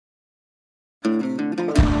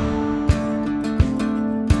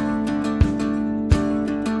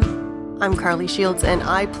I'm Carly Shields, and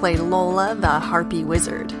I play Lola, the Harpy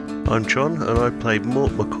Wizard. I'm John, and I play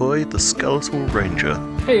Mort McCoy, the Skeletal Ranger.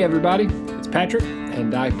 Hey everybody, it's Patrick,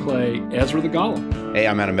 and I play Ezra the Golem. Hey,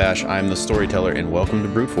 I'm Adam Bash, I'm the storyteller, and welcome to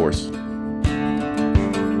Brute Force.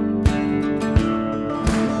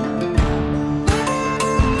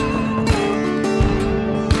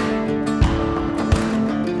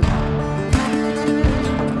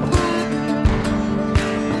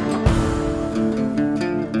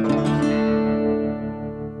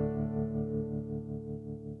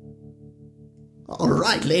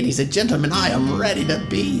 Alright, ladies and gentlemen, I am ready to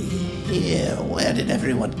be here. Where did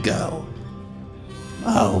everyone go?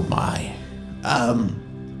 Oh my.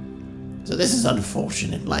 So this is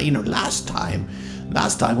unfortunate. Like, last time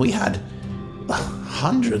we had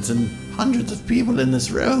hundreds and hundreds of people in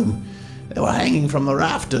this room. They were hanging from the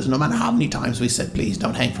rafters. No matter how many times we said, please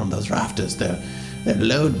don't hang from those rafters. They're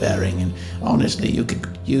load-bearing, and honestly, you could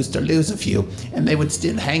use to lose a few, and they would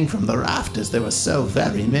still hang from the rafters. There were so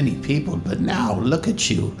very many people, but now, look at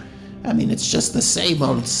you. I mean, it's just the same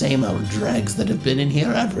old dregs that have been in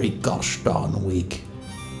here every gosh darn week.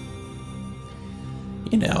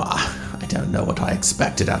 I don't know what I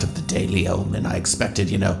expected out of the Daily Omen. I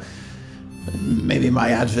expected, maybe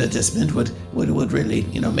my advertisement would really,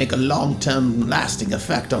 make a long-term lasting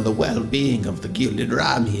effect on the well-being of the Gilded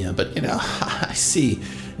Ram here. But, I see,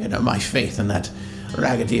 my faith in that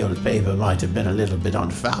raggedy old paper might have been a little bit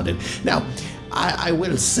unfounded. Now, I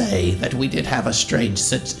will say that we did have a strange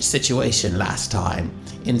situation last time,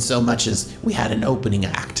 in so much as we had an opening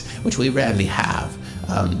act, which we rarely have.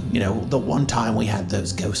 The one time we had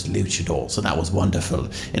those ghost luchadors, so that was wonderful.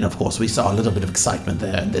 And of course, we saw a little bit of excitement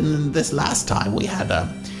there. And then this last time, we had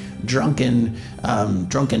drunken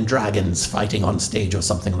dragons fighting on stage or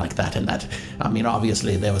something like that. And that,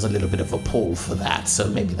 obviously there was a little bit of a pull for that. So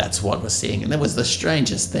maybe that's what we're seeing. And there was the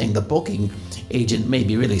strangest thing. The booking agent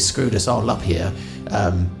maybe really screwed us all up here.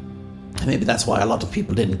 Maybe that's why a lot of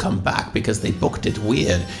people didn't come back, because they booked it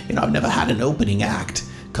weird. I've never had an opening act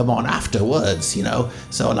come on afterwards,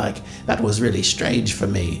 so that was really strange for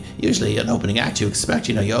me. Usually an opening act, you expect,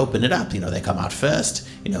 you open it up, they come out first,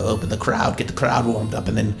 open the crowd, get the crowd warmed up,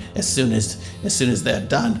 and then as soon as they're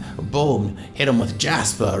done, boom, hit them with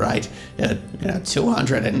Jasper, right?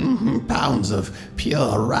 200 pounds of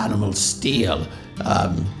pure animal steel.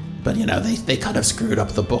 But, they kind of screwed up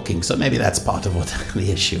the booking, so maybe that's part of what the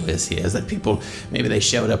issue is here, is that people, maybe they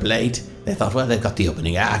showed up late, they thought, well, they've got the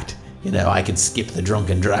opening act, I can skip the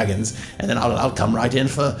drunken dragons, and then I'll come right in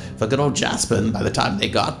for good old Jasper. And by the time they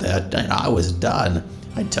got there, I was done.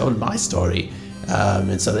 I told my story,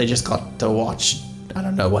 and so they just got to watch. I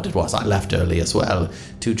don't know what it was. I left early as well.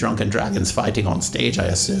 2 drunken dragons fighting on stage, I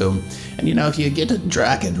assume. And if you get a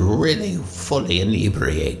dragon really fully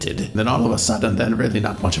inebriated, then all of a sudden they're really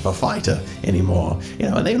not much of a fighter anymore.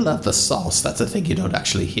 And they love the sauce. That's a thing you don't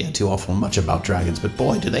actually hear too often much about dragons. But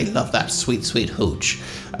boy, do they love that sweet, sweet hooch.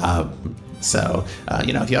 So,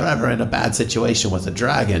 if you're ever in a bad situation with a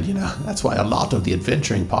dragon, that's why a lot of the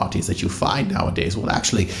adventuring parties that you find nowadays will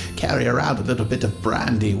actually carry around a little bit of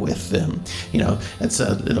brandy with them. It's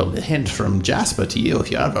a little hint from Jasper to you. If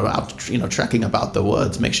you're ever out, trekking about the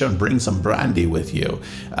woods, make sure and bring some brandy with you.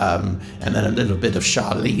 And then a little bit of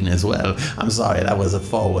Charlene as well. I'm sorry, that was a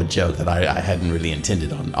forward joke that I hadn't really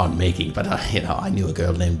intended on making, but, I knew a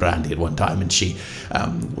girl named Brandy at one time, and she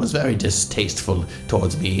was very distasteful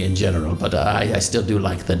towards me in general, but I still do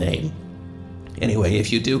like the name. Anyway,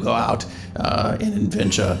 if you do go out in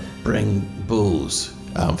adventure, bring booze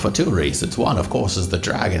for 2 reasons. One, of course, is the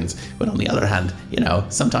dragons, but on the other hand,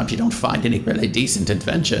 sometimes you don't find any really decent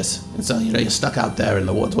adventures. And so, you're stuck out there in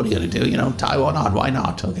the woods. What are you going to do? Tie one on. Why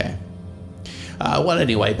not? Okay. Well,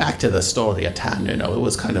 anyway, back to the story at hand. It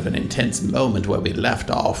was kind of an intense moment where we left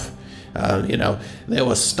off. They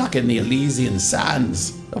were stuck in the Elysian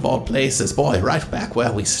sands, of all places. Boy, right back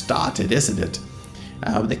where we started, isn't it?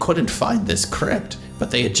 They couldn't find this crypt, but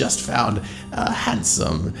they had just found a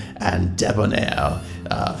handsome and debonair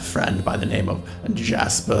friend by the name of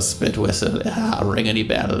Jasper Spitwhistle. Ring any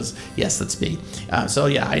bells? Yes, that's me. So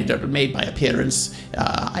yeah, I made my appearance.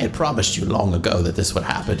 I had promised you long ago that this would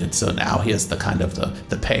happen, and so now here's the kind of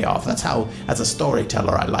the payoff. That's how, as a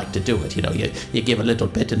storyteller, I like to do it. You give a little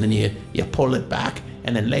bit, and then you pull it back,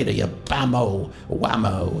 and then later you bammo,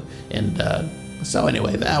 whammo, and so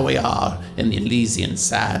anyway, there we are in the Elysian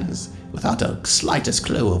sands, without a slightest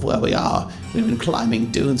clue of where we are. We've been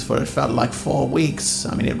climbing dunes for, it felt like 4 weeks.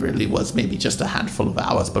 It really was maybe just a handful of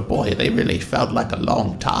hours, but boy, they really felt like a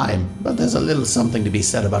long time. But there's a little something to be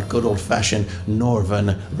said about good old-fashioned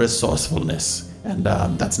northern resourcefulness. And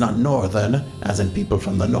that's not northern, as in people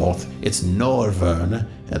from the north. It's northern.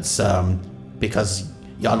 It's because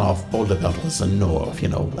Janov Boulderbelt was a North. You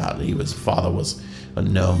know, his father was a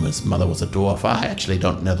gnome, his mother was a dwarf. I actually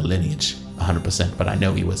don't know the lineage 100%, but I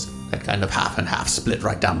know he was a kind of half and half, split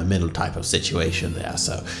right down the middle type of situation there.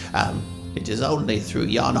 So it is only through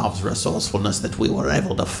Janov's resourcefulness that we were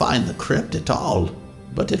able to find the crypt at all.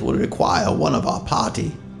 But it would require one of our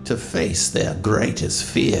party to face their greatest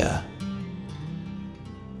fear.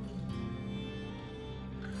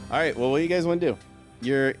 All right, well, what do you guys want to do?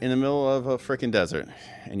 You're in the middle of a frickin' desert,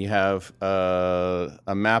 and you have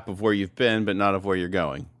a map of where you've been, but not of where you're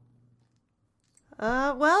going.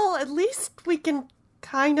 Well, at least we can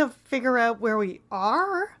kind of figure out where we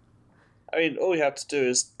are. I mean, all we have to do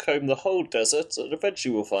is comb the whole desert, and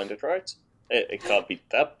eventually we'll find it, right? It can't be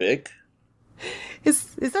that big.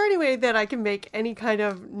 Is there any way that I can make any kind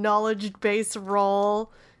of knowledge-based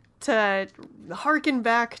roll to harken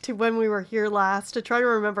back to when we were here last, to try to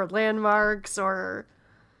remember landmarks or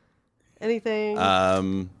anything?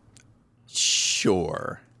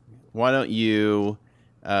 Sure. Why don't you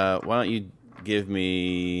give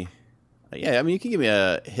me... Yeah, I mean, you can give me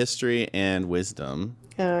a history and wisdom,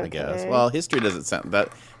 I guess. Well, history doesn't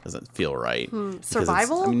feel right.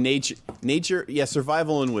 Survival? I mean, nature, yeah,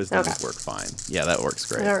 survival and wisdom work fine. Yeah, that works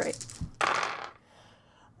great. All right.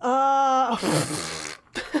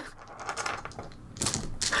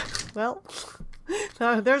 Well,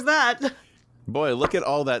 there's that. Boy, look at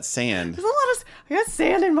all that sand. There's a lot of... I got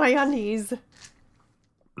sand in my undies.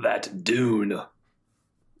 That dune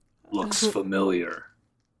looks familiar.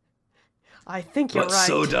 I think you're but right.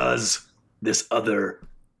 So does this other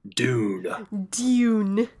dune.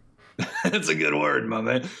 Dune. That's a good word, my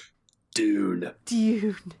man. Dune.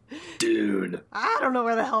 Dune. I don't know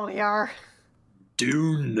where the hell we are.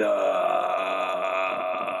 Dune.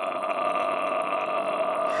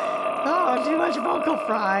 Oh, too much vocal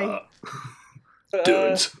fry.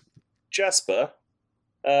 Dudes. Jasper,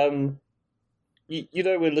 you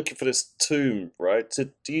know we're looking for this tomb, right?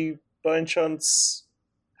 Do you, by any chance,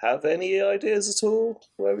 have any ideas at all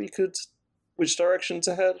which direction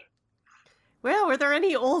to head? Well, were there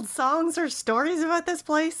any old songs or stories about this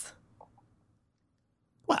place?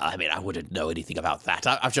 Well, I mean, I wouldn't know anything about that.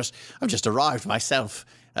 I've just arrived myself,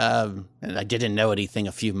 and I didn't know anything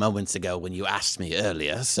a few moments ago when you asked me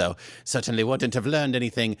earlier, so certainly wouldn't have learned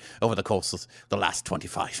anything over the course of the last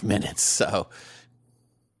 25 minutes, so...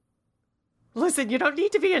 Listen, you don't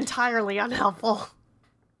need to be entirely unhelpful.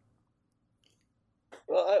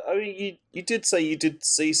 Well, I mean, you did say you did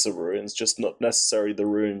see some ruins, just not necessarily the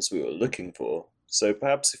ruins we were looking for. So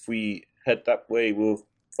perhaps if we head that way, we'll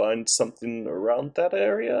find something around that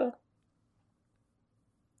area?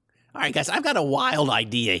 All right, guys, I've got a wild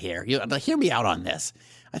idea here. Hear me out on this.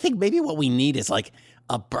 I think maybe what we need is like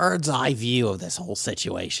a bird's eye view of this whole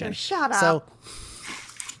situation. Oh, shut up.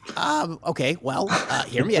 So, okay, well,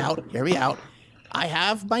 hear me out. I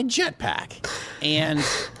have my jetpack, and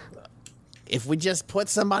if we just put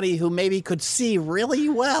somebody who maybe could see really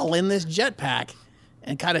well in this jetpack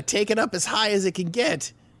and kind of take it up as high as it can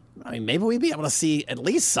get, I mean, maybe we'd be able to see at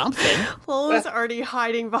least something. Lola's already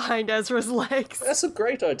hiding behind Ezra's legs. That's a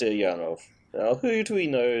great idea, Yanov. Now, who do we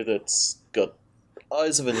know that's got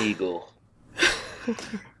eyes of an eagle?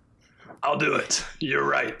 I'll do it. You're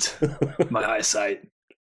right. My eyesight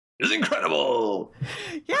is incredible.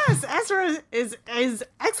 Yes, Ezra is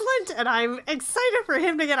excellent, and I'm excited for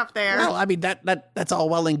him to get up there. Well, I mean, that's all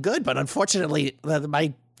well and good, but unfortunately,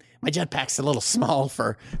 my jetpack's a little small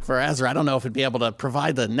for Ezra. I don't know if it'd be able to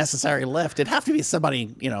provide the necessary lift. It'd have to be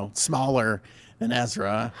somebody, smaller than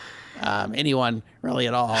Ezra. Anyone really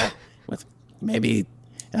at all with maybe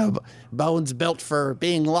bones built for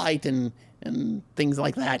being light and things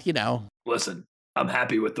like that, Listen, I'm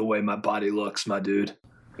happy with the way my body looks, my dude.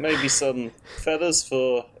 Maybe some feathers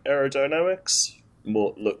for aerodynamics?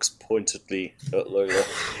 Mort looks pointedly at Lola.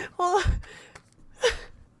 Well,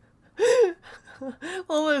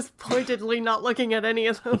 Lola's pointedly not looking at any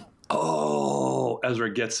of them. Oh, Ezra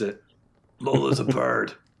gets it. Lola's a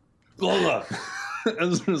bird. Lola.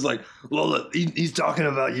 Ezra's like, Lola, he's talking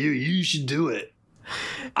about you. You should do it.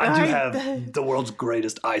 I do have the world's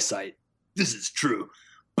greatest eyesight. This is true.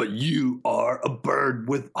 But you are a bird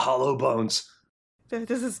with hollow bones.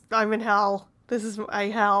 I'm in hell. This is my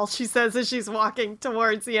hell, she says as she's walking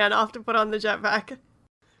towards Yanov to put on the jetpack.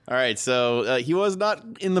 All right, so he was not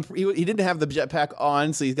in the... He didn't have the jetpack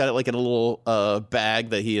on, so he's got it like in a little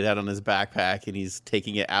bag that he had on his backpack, and he's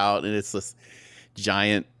taking it out, and it's this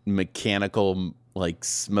giant mechanical, like,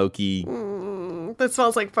 smoky... That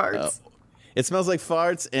smells like farts. It smells like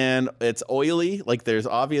farts, and it's oily. Like there's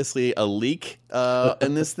obviously a leak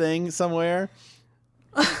in this thing somewhere.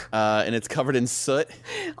 And it's covered in soot.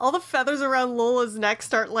 All the feathers around Lola's neck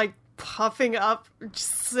start like puffing up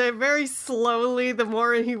just very slowly the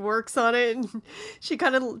more he works on it. And she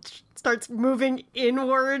kind of starts moving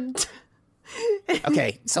inward.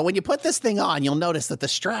 Okay, so when you put this thing on, you'll notice that the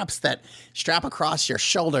straps that strap across your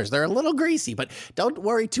shoulders, they're a little greasy, but don't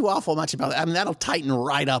worry too awful much about it. I mean, that'll tighten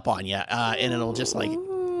right up on you, and it'll just like,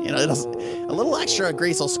 it'll a little extra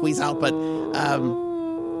grease will squeeze out, but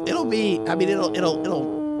it'll fit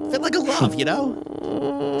like a glove,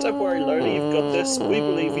 Don't worry, Lola, you've got this. We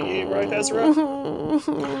believe in you, right, Ezra?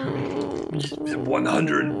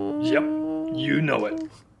 100. Yep, you know it.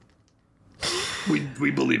 We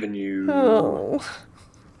believe in you. Oh.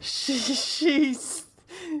 She's...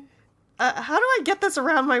 how do I get this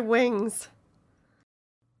around my wings?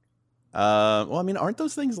 Well, I mean, aren't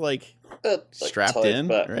those things like strapped in,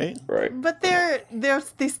 back, right? Right. But they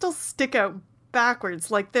still stick out backwards.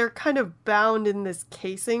 Like they're kind of bound in this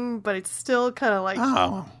casing, but it's still kind of like...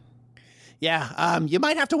 Oh. Yeah, you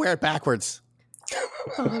might have to wear it backwards.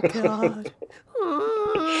 Oh, God.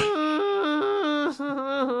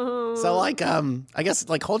 So, like, I guess,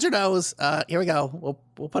 like, hold your nose. Here we go.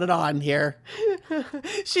 We'll put it on here.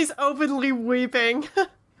 She's openly weeping.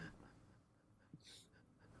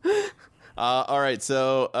 All right,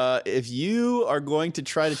 so if you are going to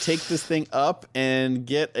try to take this thing up and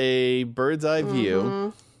get a bird's eye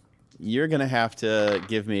view, you're going to have to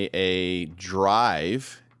give me a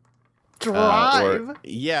drive. Drive?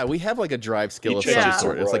 Yeah, we have like a drive skill of some Yeah.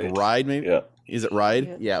 sort. It's like ride, maybe? Yeah. Is it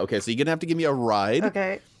ride? Yeah, okay, so you're going to have to give me a ride.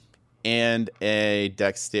 Okay. And a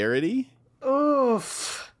dexterity.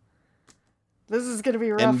 Oof. This is going to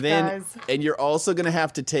be rough, guys. And you're also going to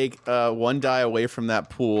have to take one die away from that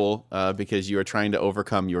pool because you are trying to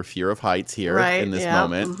overcome your fear of heights here in this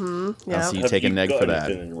moment. Mm-hmm. Yeah. So you take a neg for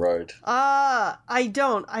that. In ride? I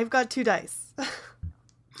don't. I've got 2 dice.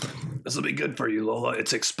 This will be good for you, Lola.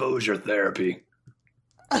 It's exposure therapy.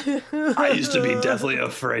 I used to be deathly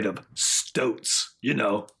afraid of stoats,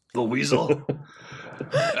 the weasel.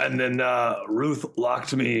 And then Ruth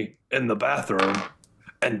locked me in the bathroom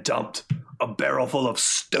and dumped a barrel full of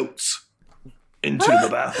stoats into the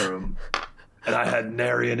bathroom. And I had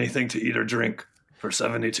nary anything to eat or drink for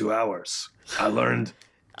 72 hours. I learned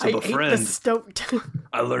to befriend. Ate the stoat.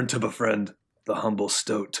 I learned to befriend the humble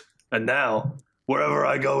stoat. And now, wherever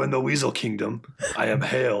I go in the Weasel Kingdom, I am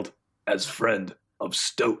hailed as friend of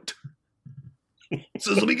Stoat. So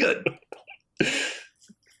this will be good.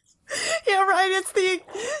 Yeah, right.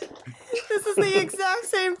 This is the exact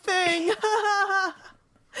same thing.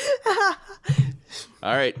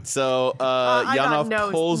 All right, so I got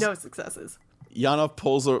Yanov pulls no successes. Yanov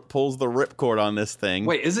pulls the ripcord on this thing.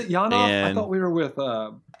 Wait, is it Yanov? I thought we were with.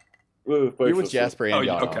 You're with Jasper and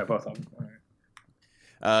Yanov. Okay, both of them. All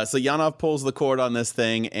right. So Yanov pulls the cord on this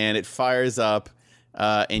thing, and it fires up,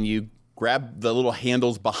 and you grab the little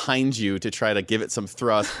handles behind you to try to give it some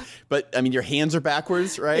thrust. But, I mean, your hands are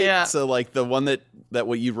backwards, right? Yeah. So, like, the one that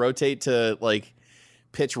what you rotate to, like,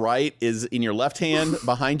 pitch right is in your left hand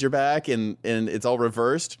behind your back, and it's all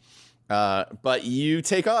reversed. But you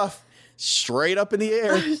take off straight up in the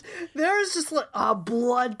air. There's just like a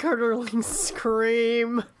blood-curdling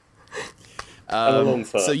scream.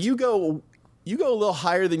 So you go a little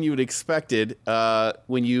higher than you had expected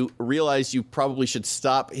when you realize you probably should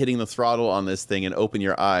stop hitting the throttle on this thing and open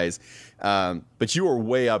your eyes. But you are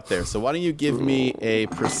way up there. So why don't you give me a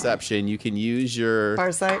perception? You can use your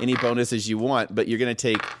Farsight. Any bonuses you want, but you're going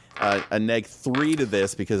to take a neg 3 to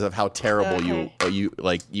this because of how terrible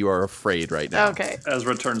you are afraid right now. Okay.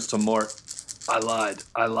 Ezra turns to Mort. I lied.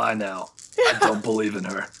 I lie now. I don't believe in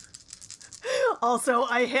her. Also,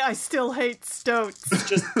 I still hate stoats.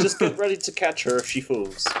 Just get ready to catch her if she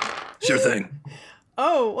falls. Sure thing.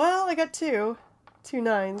 Oh, well, I got 2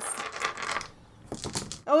 9s.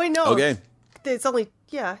 Oh, wait, no. Okay. It's only,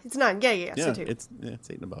 it's 9. Yeah, so 2. It's 8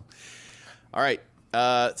 and above. All right.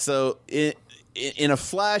 So in a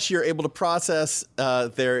flash, you're able to process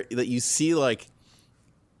that you see like,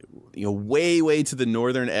 way to the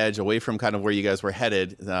northern edge, away from kind of where you guys were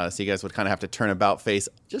headed. So you guys would kind of have to turn about face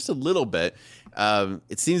just a little bit.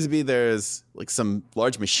 It seems to be there's like some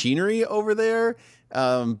large machinery over there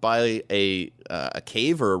by a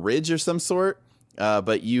cave or a ridge or some sort.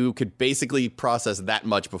 But you could basically process that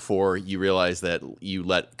much before you realize that you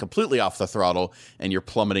let completely off the throttle and you're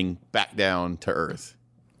plummeting back down to Earth.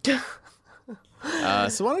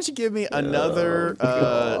 So why don't you give me another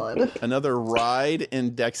ride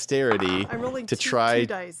in dexterity? I'm rolling two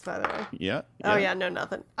dice, by the way. Yeah. Oh, yeah, no,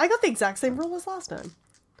 nothing. I got the exact same roll as last time.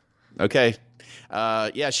 Okay.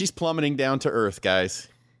 Yeah, she's plummeting down to earth, guys.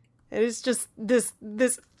 It is just this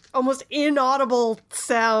almost inaudible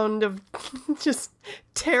sound of just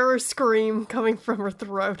terror scream coming from her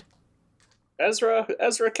throat. Ezra,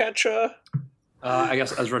 catch her. I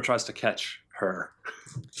guess Ezra tries to catch her.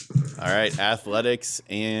 All right, athletics,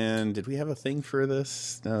 and did we have a thing for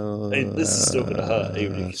this? No. Hey, this is still going to hurt,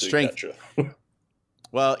 even if you strength. catch her.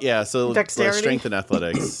 Well, yeah, so Dexterity? strength and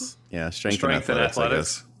athletics. Yeah, strength and athletics. I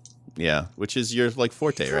guess. Yeah, which is your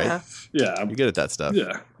forte, right? Yeah. You're good at that stuff.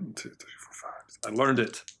 Yeah. 1, 2, 3, 4, 5. I learned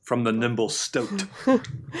it from the nimble Stoat.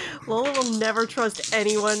 Lola will never trust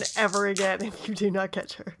anyone ever again if you do not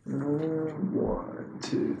catch her. 1,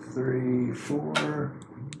 2, 3, 4.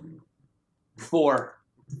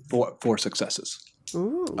 4 successes.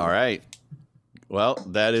 Ooh. All right. Well,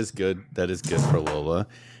 that is good. That is good for Lola.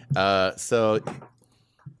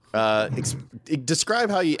 Describe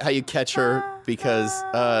how you catch her, because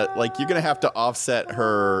you're gonna have to offset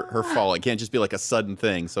her fall. It can't just be like a sudden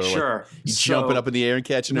thing. So sure, you jumping up in the air and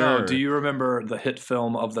catching her. No, do you remember the hit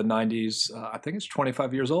film of the 90s? I think it's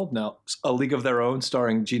 25 years old now. A League of Their Own,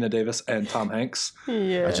 starring Gina Davis and Tom Hanks.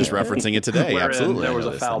 Yeah, I was just referencing it today. Absolutely, there was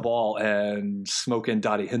a foul ball, and Smokin'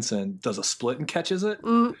 Dottie Hinson does a split and catches it.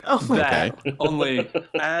 Only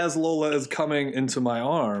as Lola is coming into my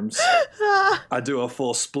arms, I do a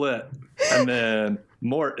full split, and then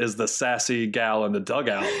Mort is the sassy gal in the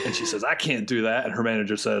dugout, and she says, "I can't do that," and her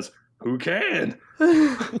manager says, "Who can?"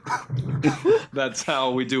 That's how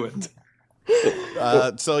we do it.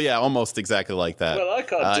 So yeah, almost exactly like that. Well, I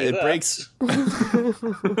can't do that.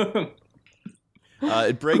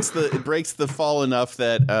 It breaks the fall enough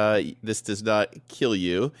that this does not kill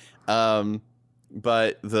you,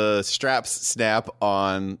 but the straps snap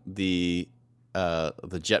on the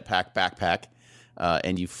jetpack backpack,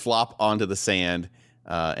 and you flop onto the sand,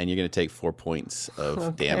 and you're going to take 4 points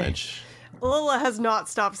of damage. Lola has not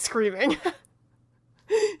stopped screaming.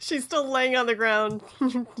 She's still laying on the ground.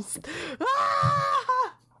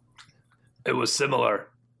 It was similar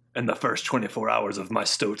in the first 24 hours of my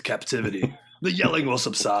Stoat captivity. The yelling will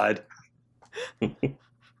subside. In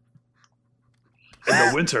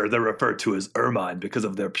the winter, they're referred to as ermine because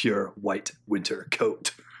of their pure white winter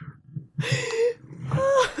coat.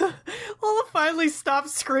 Lola finally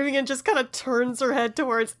stops screaming and just kind of turns her head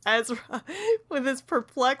towards Ezra with this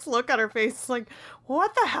perplexed look on her face. It's like,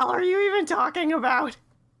 what the hell are you even talking about?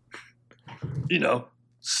 You know,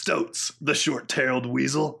 Stoats, the short-tailed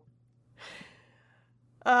weasel.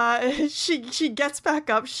 She gets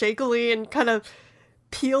back up shakily and kind of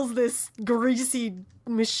peels this greasy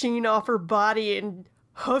machine off her body and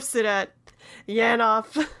hoofs it at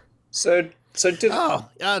Yanov. So did... Oh,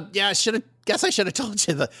 yeah, I should have told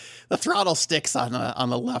you the throttle sticks on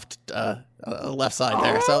the left left side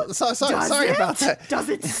there. So sorry about that. Does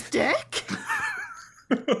it stick?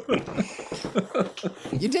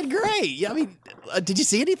 You did great. I mean, did you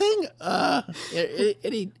see anything?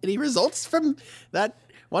 Any results from that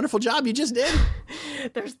wonderful job you just did?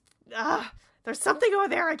 There's something over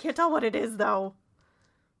there. I can't tell what it is though.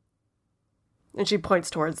 And she points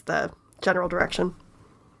towards the general direction.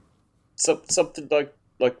 Something like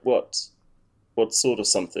what? What sort of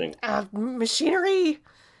something? Machinery.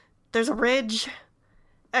 There's a ridge.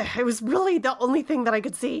 It was really the only thing that I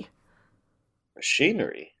could see.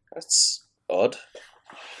 Machinery? That's odd.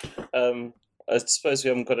 I suppose we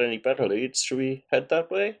haven't got any better leads. Should we head that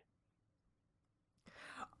way?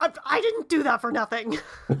 I didn't do that for nothing.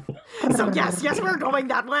 So yes, we're going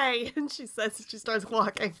that way. And she says, she starts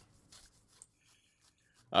walking.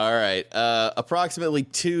 All right. Approximately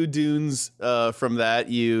 2 dunes from that,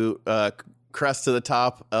 you crest to the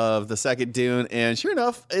top of the second dune, and sure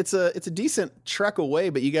enough, it's a decent trek away,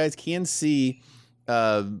 but you guys can see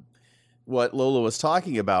what Lola was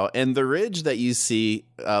talking about, and the ridge that you see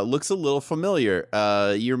looks a little familiar.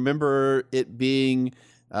 You remember it being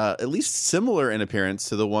at least similar in appearance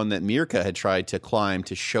to the one that Mirka had tried to climb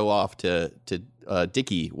to show off to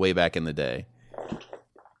Dickie way back in the day.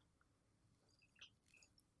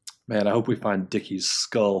 Man, I hope we find Dickie's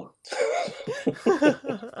skull.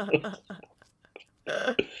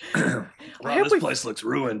 Wow, this place looks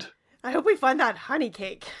ruined. I hope we find that honey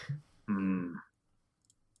cake.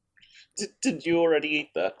 Did you already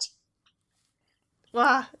eat that?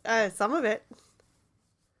 Well, some of it.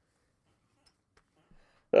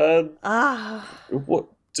 What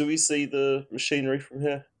do we see the machinery from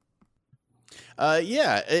here?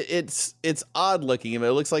 Yeah, it's odd looking. I mean,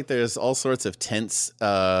 it looks like there's all sorts of tents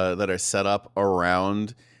that are set up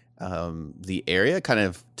around the area, kind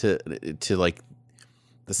of to like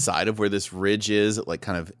the side of where this ridge is. It like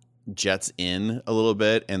kind of jets in a little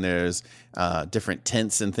bit, and there's different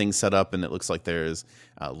tents and things set up, and it looks like there's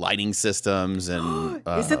lighting systems and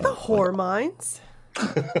is it the whore mines?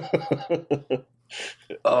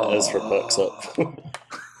 Ezra perks up.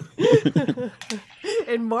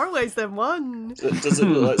 In more ways than one. Does it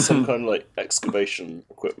look like some kind of like excavation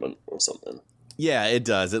equipment or something? Yeah, it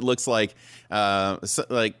does. It looks like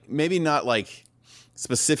maybe not like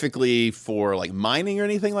specifically for like mining or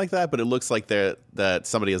anything like that, but it looks like that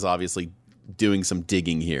somebody is obviously doing some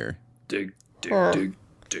digging here. Dig.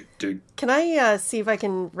 Can I see if I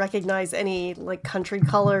can recognize any like country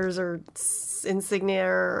colors or insignia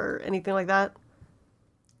or anything like that?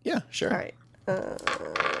 Yeah, sure. All right.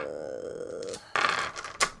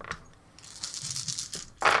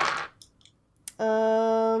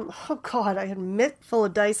 Oh god, I had a mitt full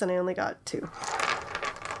of dice and I only got 2.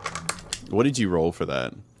 What did you roll for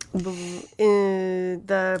that?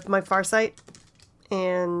 My far sight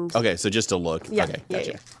and okay, so just a look. Yeah, okay,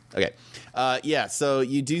 gotcha. Okay, so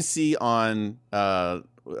you do see on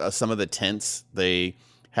some of the tents they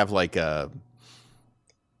have like a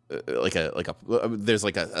there's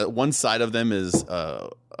like a one side of them is a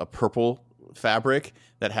purple fabric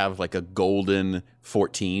that have like a golden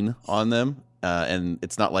 14 on them. And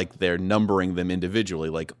it's not like they're numbering them individually.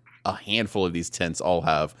 Like a handful of these tents all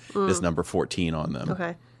have this number 14 on them.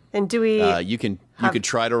 Okay. And do we? You could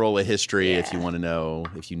try to roll a history if you want to know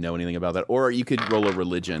if you know anything about that, or you could roll a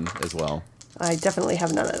religion as well. I definitely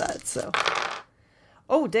have none of that. So.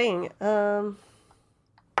 Oh dang.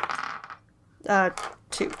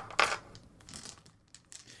 2.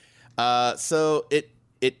 So it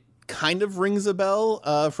kind of rings a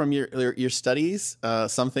bell from your studies,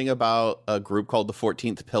 something about a group called the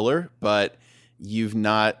 14th Pillar, but you've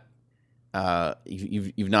not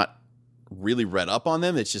you've not really read up on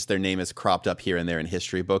them. It's just their name is cropped up here and there in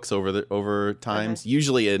history books over times. Okay.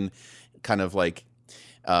 Usually in kind of like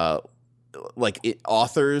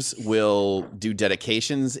authors will do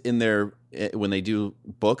dedications in their when they do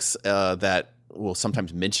books that will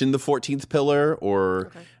sometimes mention the 14th pillar, or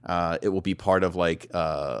it will be part of like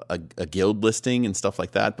a guild listing and stuff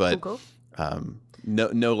like that. But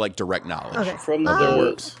no like direct knowledge. Okay. From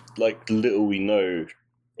the like little we know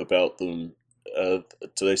about them, do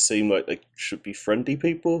they seem like they should be friendly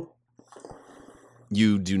people?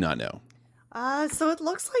 You do not know. So it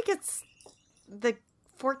looks like it's the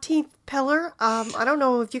 14th pillar. I don't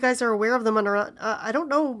know if you guys are aware of them or not. I don't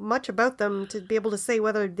know much about them to be able to say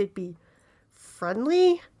whether they'd be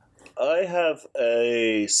friendly. I have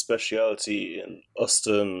a speciality in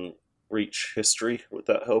Austin Reach history. Would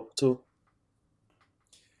that help at all?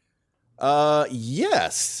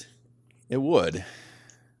 Yes, it would.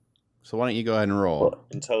 So why don't you go ahead and roll? What,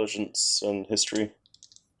 intelligence and history?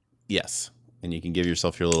 Yes, and you can give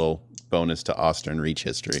yourself your little bonus to Austin Reach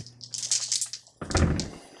history.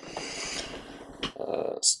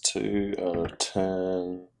 That's 2 out of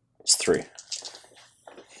 10. It's 3.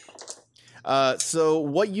 So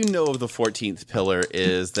what you know of the 14th Pillar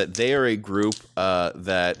is that they are a group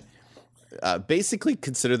that basically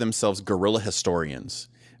consider themselves guerrilla historians,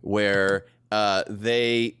 where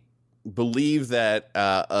they believe that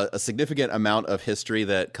a significant amount of history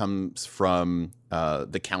that comes from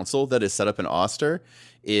the council that is set up in Oster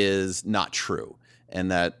is not true,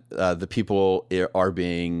 and that the people are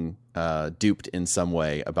being duped in some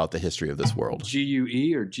way about the history of this world.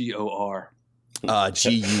 GUE or GOR?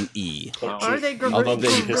 GUE. Are they gorillas?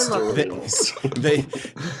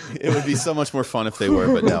 It would be so much more fun if they were,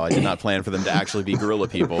 but no, I did not plan for them to actually be gorilla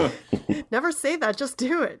people. Never say that, just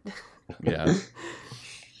do it. Yeah.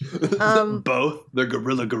 Both. They're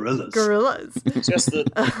gorillas. Gorillas. It's just the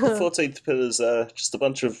 14th Pillar is just a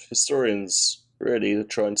bunch of historians, really,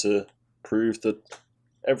 trying to prove that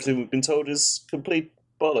everything we've been told is complete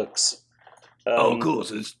bollocks. Cool.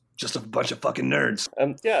 So it's just a bunch of fucking nerds.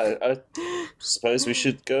 Yeah, I suppose we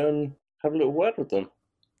should go and have a little word with them.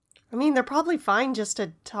 I mean, they're probably fine just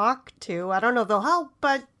to talk to. I don't know if they'll help,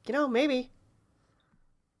 but, maybe.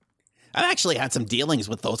 I've actually had some dealings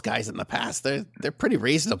with those guys in the past. They're pretty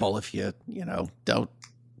reasonable if you don't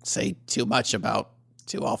say too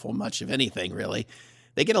awful much of anything, really.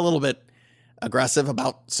 They get a little bit aggressive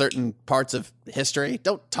about certain parts of history.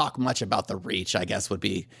 Don't talk much about the Reach, I guess, would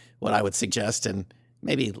be what I would suggest, and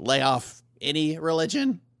maybe lay off any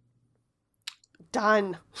religion.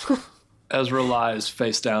 Done. Ezra lies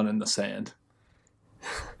face down in the sand.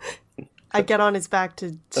 I get on his back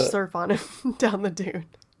to surf on him down the dune.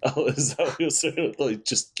 Oh, is that what you're saying? Like,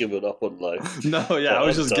 just giving up on life? No, yeah, I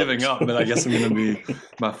was just giving up, but I guess I'm going to be...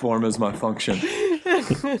 My form is my function.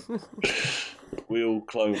 We all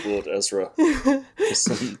climb aboard Ezra for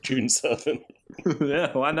some dune surfing.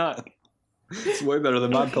 Yeah, why not? It's way better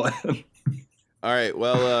than my plan. All right.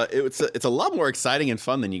 Well, it's a lot more exciting and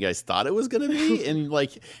fun than you guys thought it was going to be. And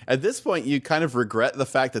like at this point, you kind of regret the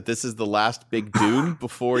fact that this is the last big dune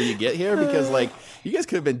before you get here, because like you guys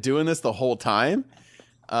could have been doing this the whole time.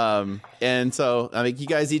 And so I mean, you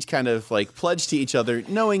guys each kind of like pledge to each other,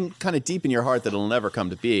 knowing kind of deep in your heart that it'll never come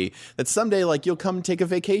to be, that someday like you'll come take a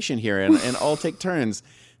vacation here and all take turns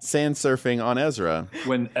sand surfing on Ezra.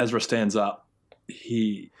 When Ezra stands up,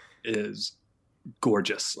 he is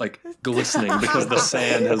gorgeous, like glistening because the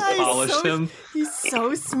sand has polished him. He's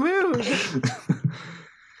so smooth.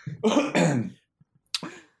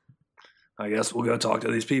 I guess we'll go talk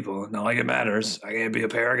to these people. Not like it matters. I can't be a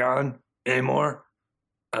paragon anymore.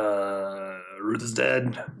 Ruth is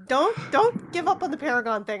dead. Don't give up on the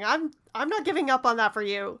paragon thing. I'm not giving up on that for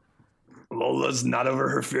you. Lola's not over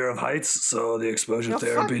her fear of heights, so the exposure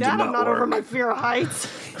therapy did I'm not not work. over my fear of heights.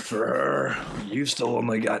 For her, you still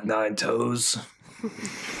only got 9 toes.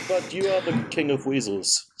 But you are the king of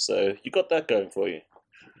weasels, so you got that going for you.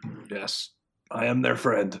 Yes, I am their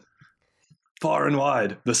friend. Far and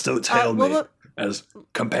wide, the Stoats hailed me as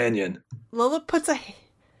companion. Lola puts a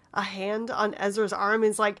hand on Ezra's arm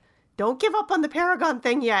and is like, "Don't give up on the paragon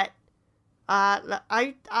thing yet. You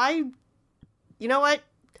know what?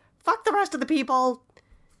 Fuck the rest of the people.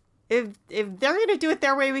 If they're gonna do it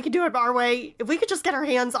their way, we can do it our way. If we could just get our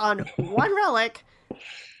hands on one relic,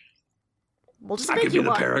 we'll just make I could you be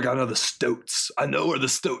the one." paragon of the Stoats. I know where the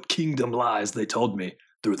Stoat kingdom lies, they told me,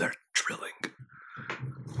 through their drilling.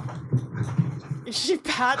 She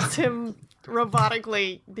pats him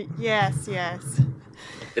robotically. Yes.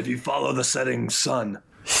 If you follow the setting sun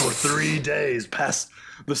for 3 days past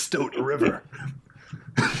the Stoat River.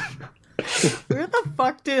 Where the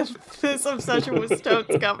fuck did this obsession with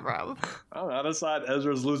Stoats come from? I don't know. On the side,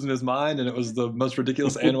 Ezra's losing his mind, and it was the most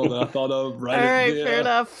ridiculous animal that I thought of. Right. All right, fair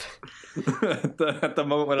enough. At the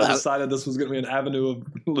moment when I decided this was going to be an avenue of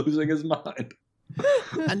losing his mind.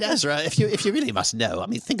 And Ezra, if you really must know, I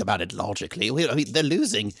mean, think about it logically. They're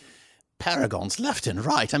losing paragons left and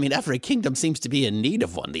right. I mean, every kingdom seems to be in need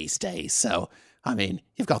of one these days. So, I mean,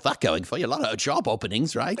 you've got that going for you. A lot of job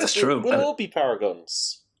openings, right? That's true. We'll all be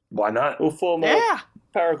paragons. Why not? We'll form a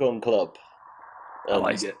paragon club. I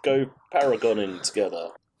like it. Go paragoning together.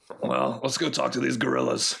 Well, let's go talk to these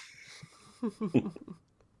gorillas.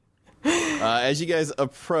 As you guys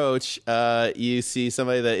approach, you see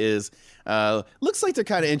somebody that is looks like they're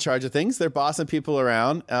kind of in charge of things. They're bossing people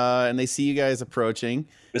around, and they see you guys approaching.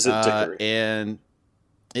 Is it Dickory? And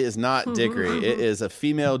it is not Dickory. It is a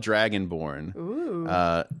female dragonborn.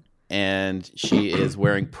 Ooh. And she is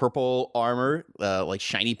wearing purple armor, like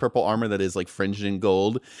shiny purple armor that is like fringed in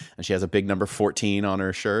gold. And she has a big number 14 on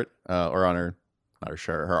her shirt, or on her, not her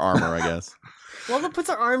shirt, her armor, I guess. Lola puts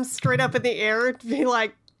her arms straight up in the air to be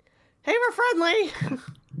like, "Hey, we're friendly."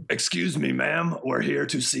 Excuse me, ma'am. We're here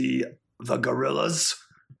to see the gorillas.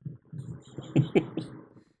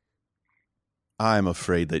 I'm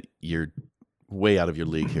afraid that you're way out of your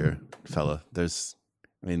league here, fella.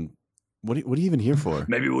 What are you even here for?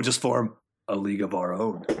 Maybe we'll just form a league of our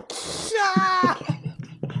own.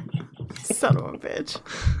 Son of a bitch.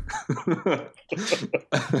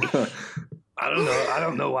 I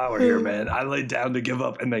don't know why we're here, man. I laid down to give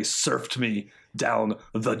up and they surfed me down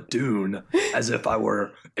the dune as if I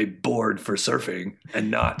were a board for surfing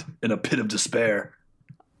and not in a pit of despair.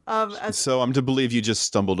 So I'm to believe you just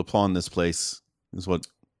stumbled upon this place, is what?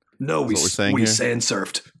 No, we sand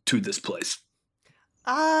surfed to this place.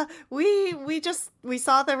 We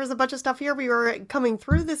saw there was a bunch of stuff here. We were coming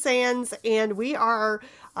through the sands, and we are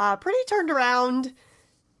pretty turned around,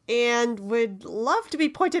 and would love to be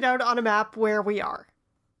pointed out on a map where we are.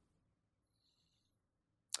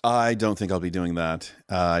 I don't think I'll be doing that.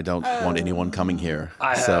 I don't want anyone coming here.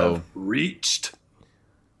 I have reached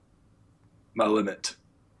my limit.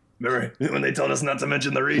 Remember when they told us not to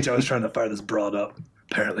mention the reach? I was trying to fire this broad up.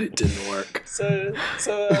 Apparently it didn't work. So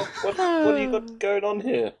what do you got going on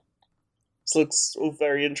here? This looks all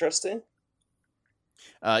very interesting.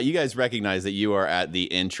 You guys recognize that you are at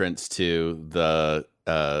the entrance to the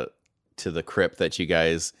crypt that you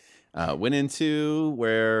guys went into,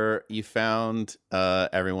 where you found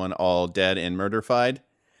everyone all dead and murderfied,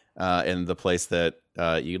 in the place that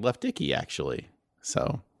you left Dickie, actually.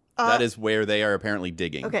 So that is where they are apparently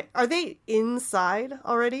digging. Okay, are they inside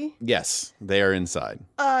already? Yes, they are inside.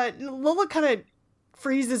 Lola kind of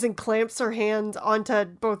freezes and clamps her hand onto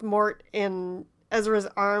both Mort and Ezra's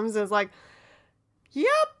arms and is like, "Yep,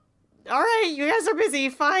 all right, you guys are busy.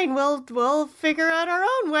 Fine, we'll figure out our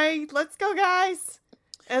own way. Let's go, guys."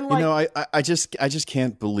 And like, I just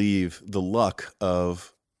can't believe the luck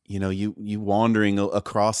of you wandering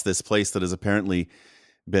across this place that has apparently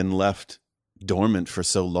been left dormant for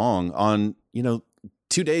so long on,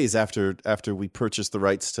 2 days after we purchased the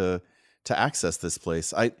rights to access this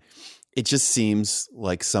place. It just seems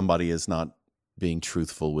like somebody is not being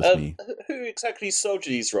truthful with me. Who exactly sold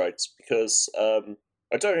you these rights? Because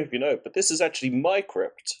I don't know if you know, but this is actually my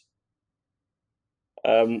crypt.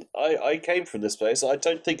 I came from this place. I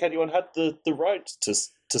don't think anyone had the right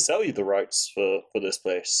to sell you the rights for this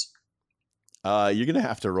place. You're gonna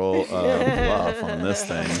have to roll bluff on this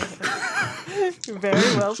thing. Very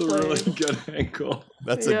well played. That's a really good angle.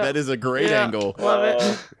 That is a great angle. Love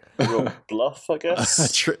it. Bluff, I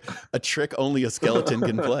guess. A trick only a skeleton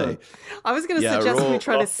can play. I was going to suggest we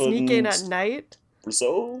try to sneak in at night.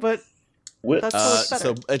 Resolve? But that's better.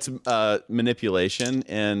 So it's manipulation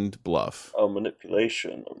and bluff. Oh,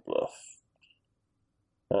 manipulation and bluff.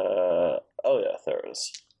 Oh yeah, there it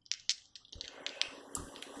is.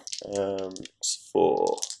 It's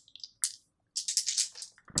 4.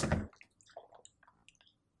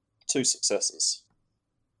 2 successes.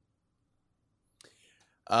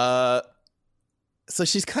 So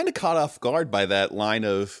she's kind of caught off guard by that line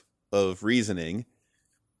of reasoning,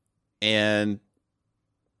 and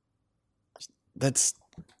that's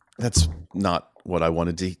not what I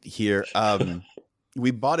wanted to hear.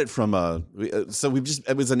 We bought it from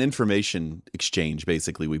it was an information exchange,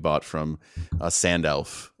 basically. We bought from a sand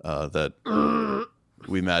elf that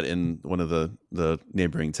we met in one of the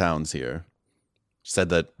neighboring towns here. Said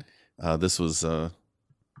that this was a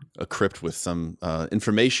crypt with some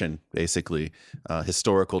information, basically,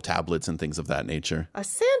 historical tablets and things of that nature. A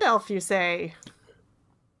sand elf, you say?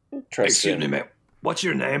 Excuse me, ma'am. What's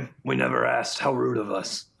your name? We never asked. How rude of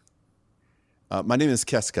us. My name is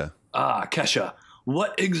Keska. Ah, Kesha.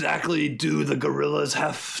 What exactly do the gorillas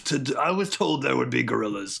have to do? I was told there would be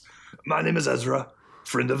gorillas. My name is Ezra,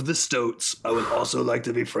 friend of the Stoats. I would also like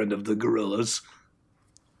to be friend of the gorillas.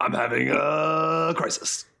 I'm having a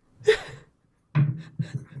crisis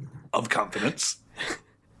of confidence.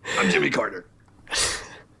 I'm Jimmy Carter.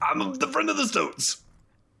 I'm the friend of the Stoats.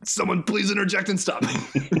 Someone please interject and stop me.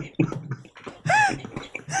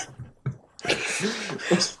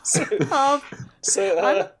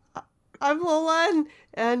 I'm Lola,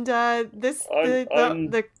 and this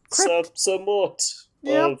the crypt. Sir Mort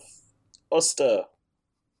of Oster,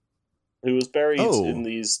 who was buried in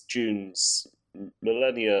these dunes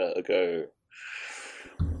millennia ago.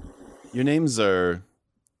 Your names are,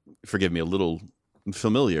 forgive me, a little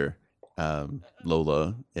familiar,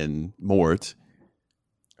 Lola and Mort.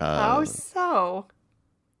 How so?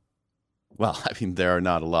 Well, I mean, there are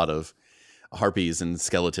not a lot of harpies and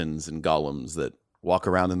skeletons and golems that walk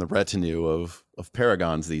around in the retinue of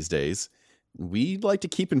paragons these days. We'd like to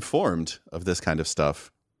keep informed of this kind of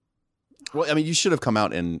stuff. Well, I mean, you should have come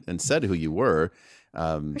out and said who you were.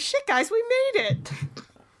 Shit, guys, we made it.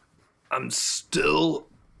 I'm still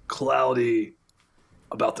cloudy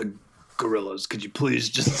about the gorillas. Could you please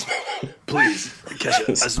please catch it?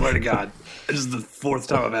 I swear to God, this is the 4th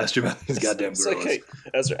time I've asked you about these goddamn gorillas.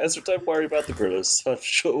 It's okay, Ezra, don't worry about the gorillas. I'm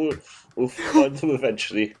sure we'll find them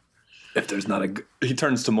eventually. If there's not he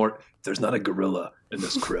turns to Mort. If there's not a gorilla in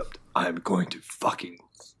this crypt, I am going to fucking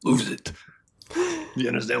lose it. You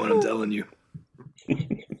understand what I'm telling you?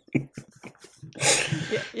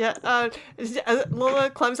 Lola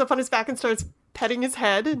climbs up on his back and starts petting his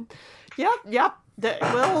head. And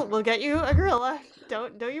we'll get you a gorilla.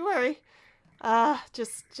 Don't you worry.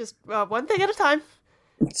 Just one thing at a time.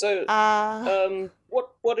 So,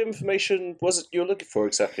 what information was it you're looking for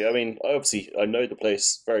exactly? I mean, I know the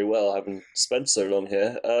place very well, having spent so long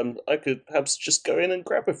here. I could perhaps just go in and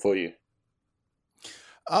grab it for you.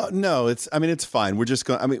 No, it's fine. We're just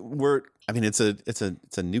going. It's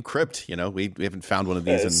a new crypt. We haven't found one of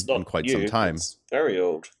these in quite some time. It's very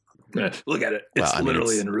old. Look at it. It's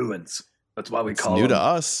literally in ruins. That's why we call it new to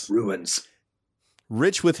us. Ruins.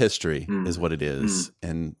 Rich with history is what it is,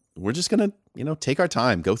 and we're just gonna take our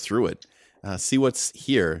time, go through it, see what's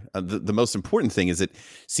here. The most important thing is it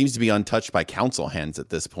seems to be untouched by council hands at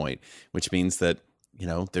this point, which means that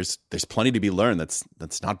there's plenty to be learned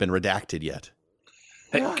that's not been redacted yet.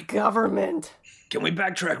 Hey, government. Can we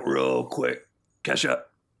backtrack real quick, Kesha?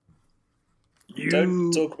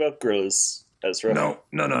 Don't talk about gorillas, Ezra. No.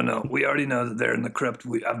 We already know that they're in the crypt.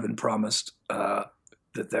 I've been promised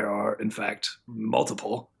that there are, in fact,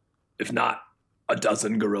 multiple, if not a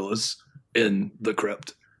dozen gorillas in the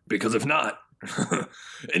crypt. Because if not,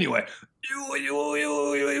 anyway,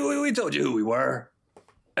 we told you who we were.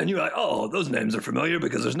 And you're like, oh, those names are familiar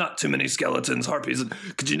because there's not too many skeletons, harpies.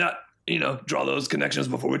 Could you not draw those connections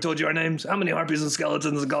before we told you our names. How many harpies and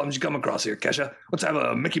skeletons and golems you come across here, Kesha? Let's have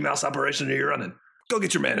a Mickey Mouse operation you're running. Go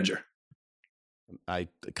get your manager. I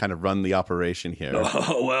kind of run the operation here.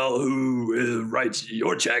 Oh, well, who writes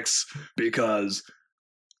your checks? Because,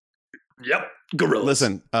 gorillas.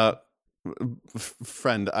 Listen,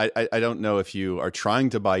 friend, I don't know if you are trying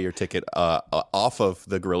to buy your ticket off of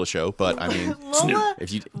the gorilla show, but I mean, Lola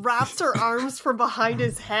if you wraps her arms from behind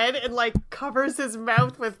his head and like covers his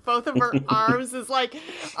mouth with both of her arms, is like,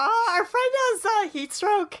 our friend has a heat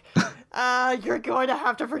stroke. You're going to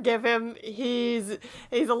have to forgive him. He's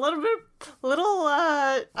a little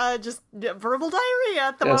just verbal diarrhea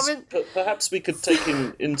at the moment. Perhaps we could take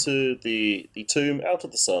him into the tomb out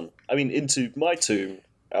of the sun. I mean, into my tomb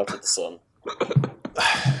out of the sun.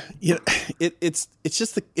 It's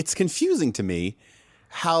confusing to me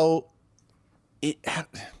how it. I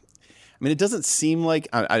mean, it doesn't seem like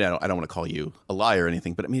I don't want to call you a liar or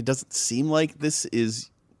anything, but I mean, it doesn't seem like this is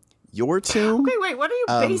your tomb. Okay, wait, what are you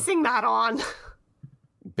basing that on?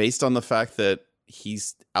 Based on the fact that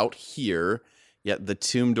he's out here, yet the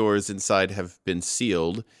tomb doors inside have been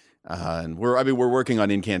sealed. And we're working on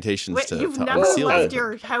incantations. Wait, to you've to never unseal left them.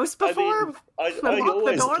 your house before? I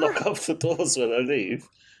always lock up the doors when I leave.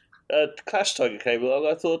 Clash Tiger came along.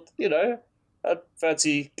 I thought, I'd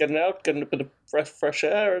fancy getting out, getting a bit of fresh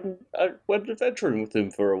air, and I went adventuring with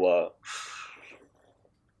him for a while.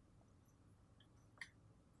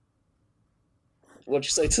 What'd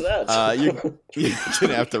you say to that? You're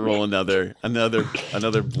gonna have to roll another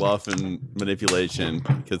bluff and manipulation,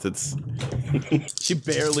 because it's she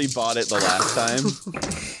barely bought it the last time.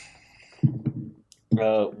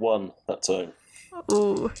 One that time.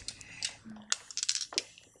 Ooh.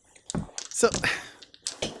 So,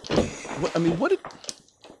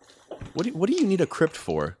 what do you need a crypt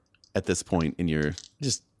for at this point in your?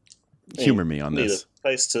 Just humor me on Need this. a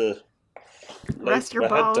place to Rest your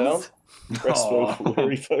my head down. bones. Rest my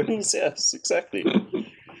weary bones. Yes, exactly.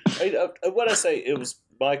 When I say it was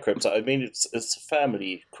my crypt, I mean it's a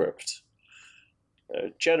family crypt.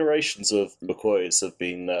 Generations of McCoys have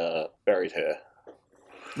been buried here.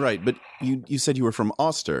 Right, but you said you were from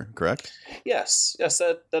Auster, correct? Yes,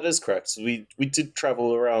 that is correct. We did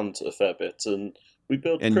travel around a fair bit, and we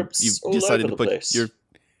built crypts all over the place.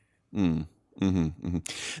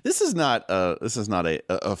 This is not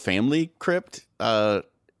a family crypt per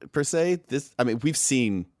se. We've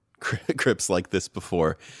seen crypts like this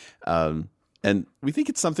before, and we think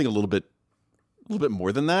it's something a little bit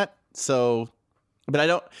more than that. So, but I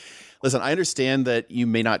don't listen. I understand that you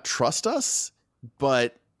may not trust us,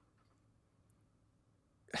 but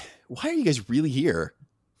why are you guys really here?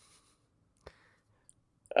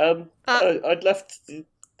 I'd left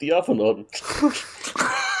the oven on.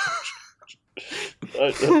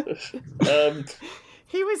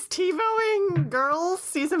 He was TiVoing Girls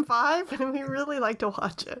season 5, and we really like to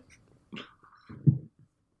watch it.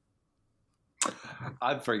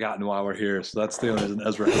 I've forgotten why we're here, so that's the only reason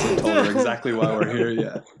Ezra hasn't told her exactly why we're here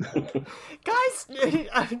yet. Guys,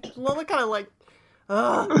 Lola kind of like,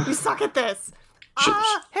 you suck at this.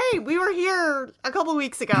 Hey, we were here a couple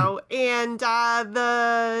weeks ago, and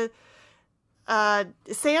the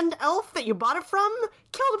sand elf that you bought it from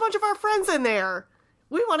killed a bunch of our friends in there.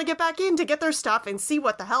 We want to get back in to get their stuff and see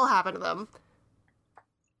what the hell happened to them.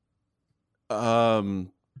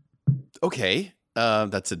 Okay.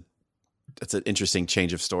 That's an interesting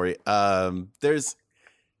change of story. But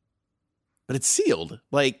it's sealed.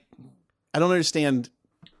 Like, I don't understand.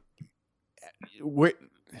 Where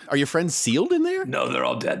are your friends sealed in there? No, they're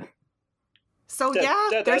all dead. So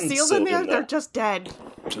they're sealed in there. They're just dead.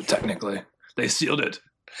 So technically, they sealed it.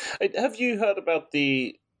 Have you heard about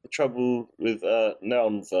the trouble with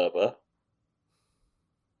noun verba?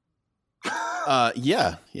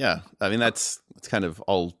 Yeah. I mean, that's kind of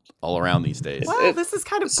all around these days. Well, this is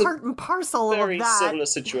kind of part and parcel of that. Very similar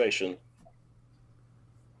situation.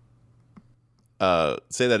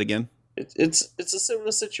 Say that again. It's a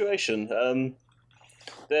similar situation.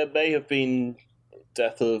 There may have been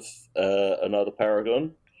death of another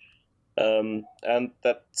paragon, and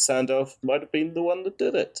that sand elf might have been the one that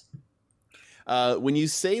did it. When you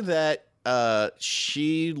say that,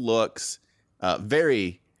 she looks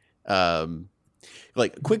very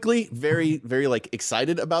quickly, very, very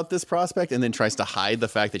excited about this prospect, and then tries to hide the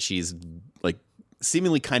fact that she's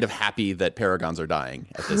seemingly kind of happy that paragons are dying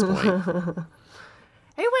at this point.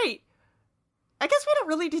 Hey, wait. I guess we don't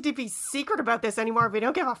really need to be secret about this anymore if we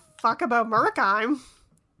don't give a fuck about Murkheim.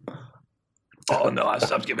 Oh, no, I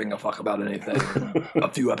stopped giving a fuck about anything a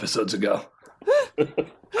few episodes ago. I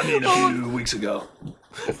mean, a few weeks ago.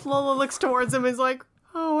 Lola looks towards him and is like,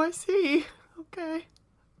 oh, I see. Okay.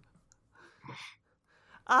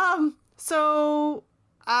 Hey,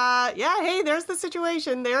 there's the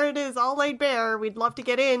situation. There it is, all laid bare. We'd love to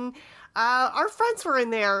get in. Our friends were in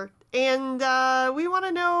there, and we want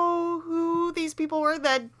to know who these people were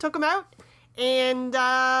that took them out, and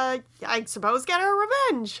I suppose get our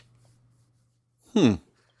revenge.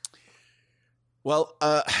 Well,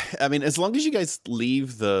 I mean, as long as you guys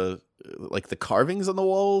leave the carvings on the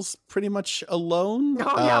walls pretty much alone.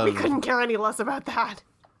 Oh, yeah, we couldn't care any less about that.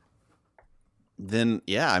 Then,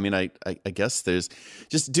 yeah, I mean, I guess there's...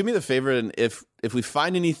 Just do me the favor, and if we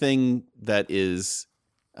find anything that is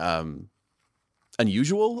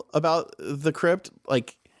unusual about the crypt,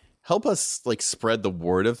 like, help us, like, spread the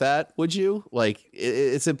word of that, would you? Like,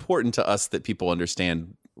 it's important to us that people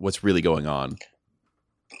understand what's really going on.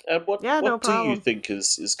 And what do you think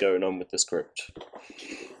is going on with the script?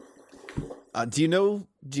 Do you know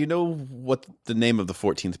what the name of the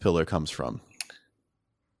 14th pillar comes from?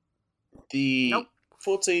 The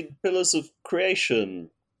 14 pillars of creation,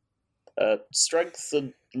 strength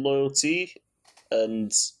and loyalty,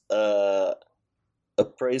 and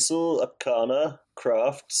appraisal, arcana,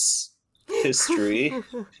 crafts, history,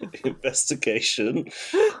 investigation.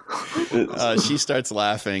 She starts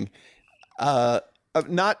laughing. You're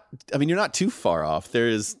not too far off.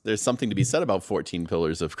 There's something to be said about 14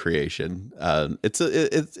 pillars of creation.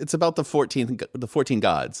 It's about the 14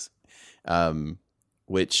 gods,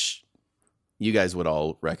 which you guys would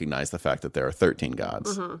all recognize the fact that there are 13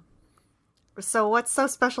 gods. Mm-hmm. So what's so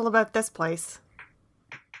special about this place?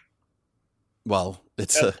 Well,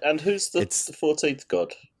 and who's the 14th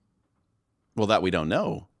god? Well, that we don't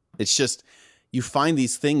know. It's just you find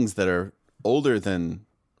these things that are older than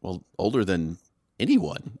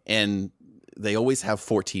anyone, and they always have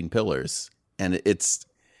 14 pillars, and it's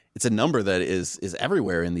a number that is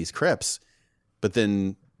everywhere in these crypts, but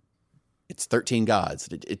then it's 13 gods.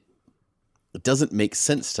 It doesn't make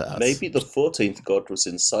sense to us. Maybe the 14th god was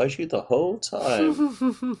inside you the whole time.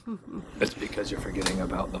 It's because you're forgetting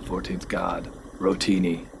about the 14th god,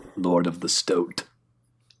 Rotini, Lord of the Stoat.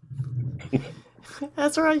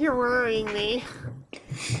 That's right, you're worrying me.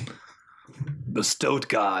 The Stoat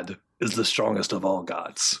god is the strongest of all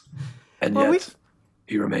gods. And yet,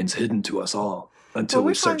 he remains hidden to us all until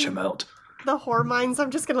we search him out. The whore mines,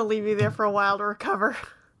 I'm just going to leave you there for a while to recover.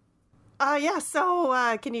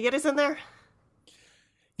 So can you get us in there?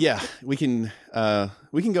 Yeah, we can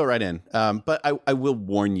go right in. But I will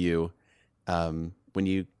warn you, when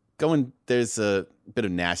you go in, there's a bit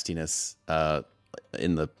of nastiness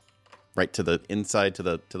in the right to the inside to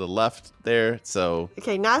the left there. So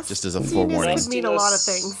okay, just as a forewarning, could mean a lot of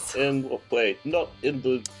things. In what way? Not in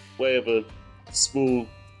the way of a small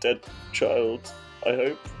dead child, I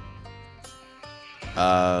hope.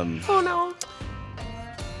 Oh no!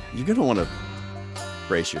 You're gonna want to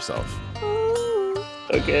brace yourself.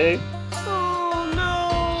 Okay. Oh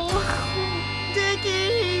no,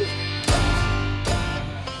 Dickie!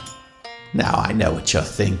 Now I know what you're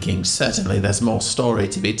thinking. Certainly there's more story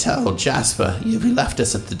to be told, Jasper. You've left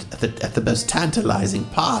us at the most tantalizing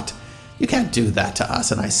part. You can't do that to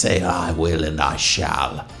us, and I say I will and I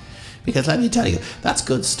shall. Because let me tell you, that's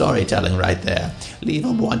good storytelling right there. Leave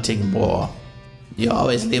them wanting more. You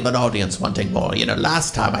always leave an audience wanting more.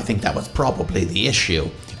 Last time I think that was probably the issue.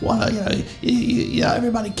 Well,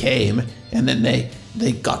 everybody came, and then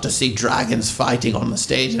they got to see dragons fighting on the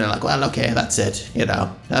stage, and they're like, well, okay, that's it.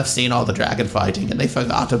 I've seen all the dragon fighting, and they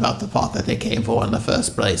forgot about the part that they came for in the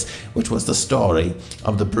first place, which was the story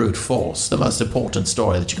of the brute force, the most important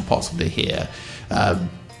story that you could possibly hear. And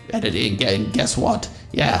guess what?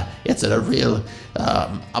 Yeah, it's a real,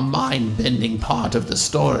 a mind-bending part of the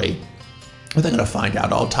story. They're going to find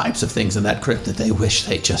out all types of things in that crypt that they wish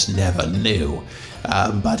they just never knew.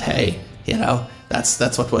 But hey,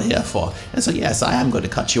 that's what we're here for. And so yes, I am going to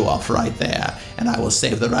cut you off right there, and I will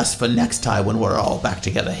save the rest for next time when we're all back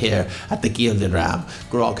together here at the Gilded Ram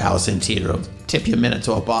Grog House in Tea Room. Tip your minute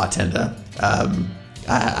to a bartender.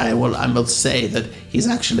 I will say that he's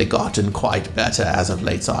actually gotten quite better as of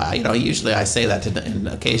late. So usually I say that, and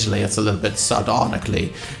occasionally it's a little bit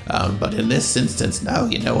sardonically, but in this instance, no.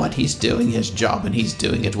 You know what? He's doing his job, and he's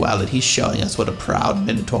doing it well, and he's showing us what a proud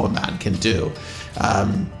Minotaur man can do.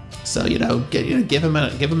 So give him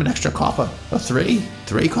an extra copper, or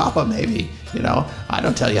three copper maybe. I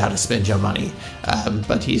don't tell you how to spend your money,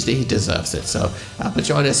 but he deserves it. So, but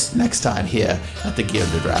join us next time here at the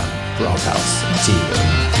Gilded Ram Grog House and Tea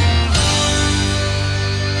Room.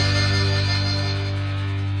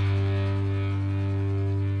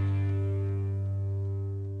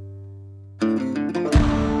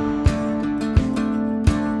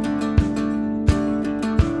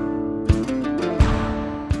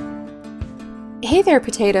 Hey there,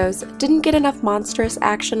 potatoes! Didn't get enough monstrous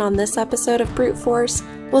action on this episode of Brute Force?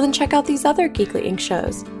 Well, then check out these other Geekly Inc.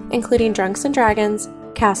 shows, including Drunks and Dragons,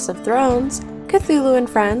 Cast of Thrones, Cthulhu and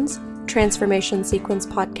Friends, Transformation Sequence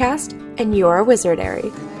Podcast, and Your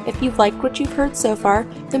Wizardary. If you've liked what you've heard so far,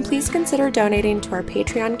 then please consider donating to our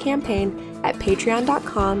Patreon campaign at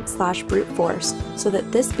patreon.com/bruteforce so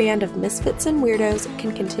that this band of misfits and weirdos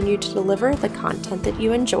can continue to deliver the content that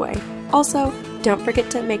you enjoy. Also, don't forget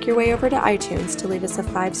to make your way over to iTunes to leave us a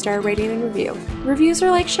 5-star rating and review. Reviews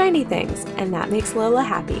are like shiny things, and that makes Lola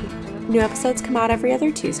happy. New episodes come out every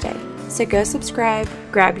other Tuesday, so go subscribe,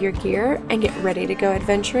 grab your gear, and get ready to go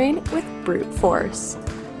adventuring with Brute Force.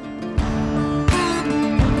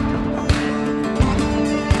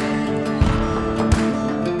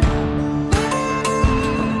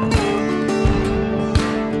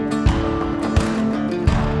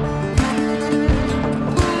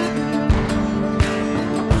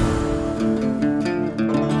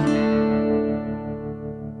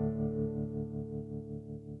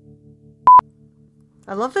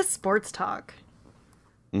 I love this sports talk.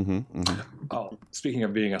 Oh, speaking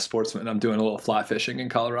of being a sportsman, I'm doing a little fly fishing in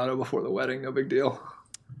Colorado before the wedding. No big deal.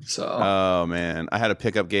 So. Oh man, I had a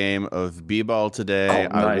pickup game of b-ball today.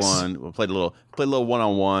 Oh, nice. I won. We played a little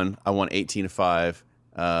 1-on-1. I won 18-5,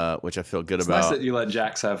 which I feel good It's about. nice that you let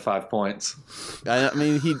Jax have 5 points. I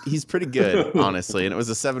mean, he's pretty good, honestly, and it was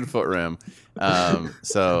a 7-foot rim.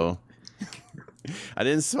 So I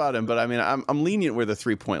didn't spot him, but I mean, I'm lenient where the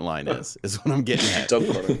 3-point line is what I'm getting at. Dunk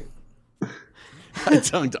on him. I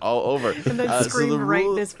dunked all over, And then screamed right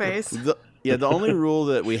in his face. The only rule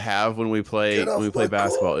that we have when we play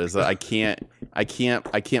basketball is that I can't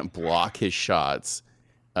block his shots,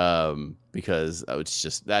 because it's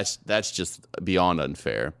just that's just beyond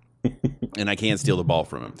unfair, and I can't steal the ball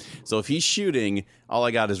from him. So if he's shooting, all I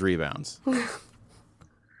got is rebounds.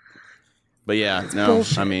 But yeah, no,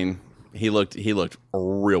 bullshit. I mean, he looked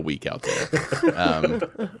real weak out there.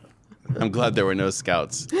 I'm glad there were no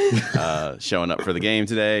scouts showing up for the game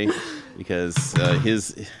today, because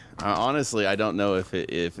honestly, I don't know if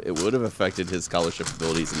it would have affected his scholarship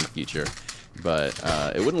abilities in the future, but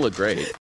it wouldn't look great.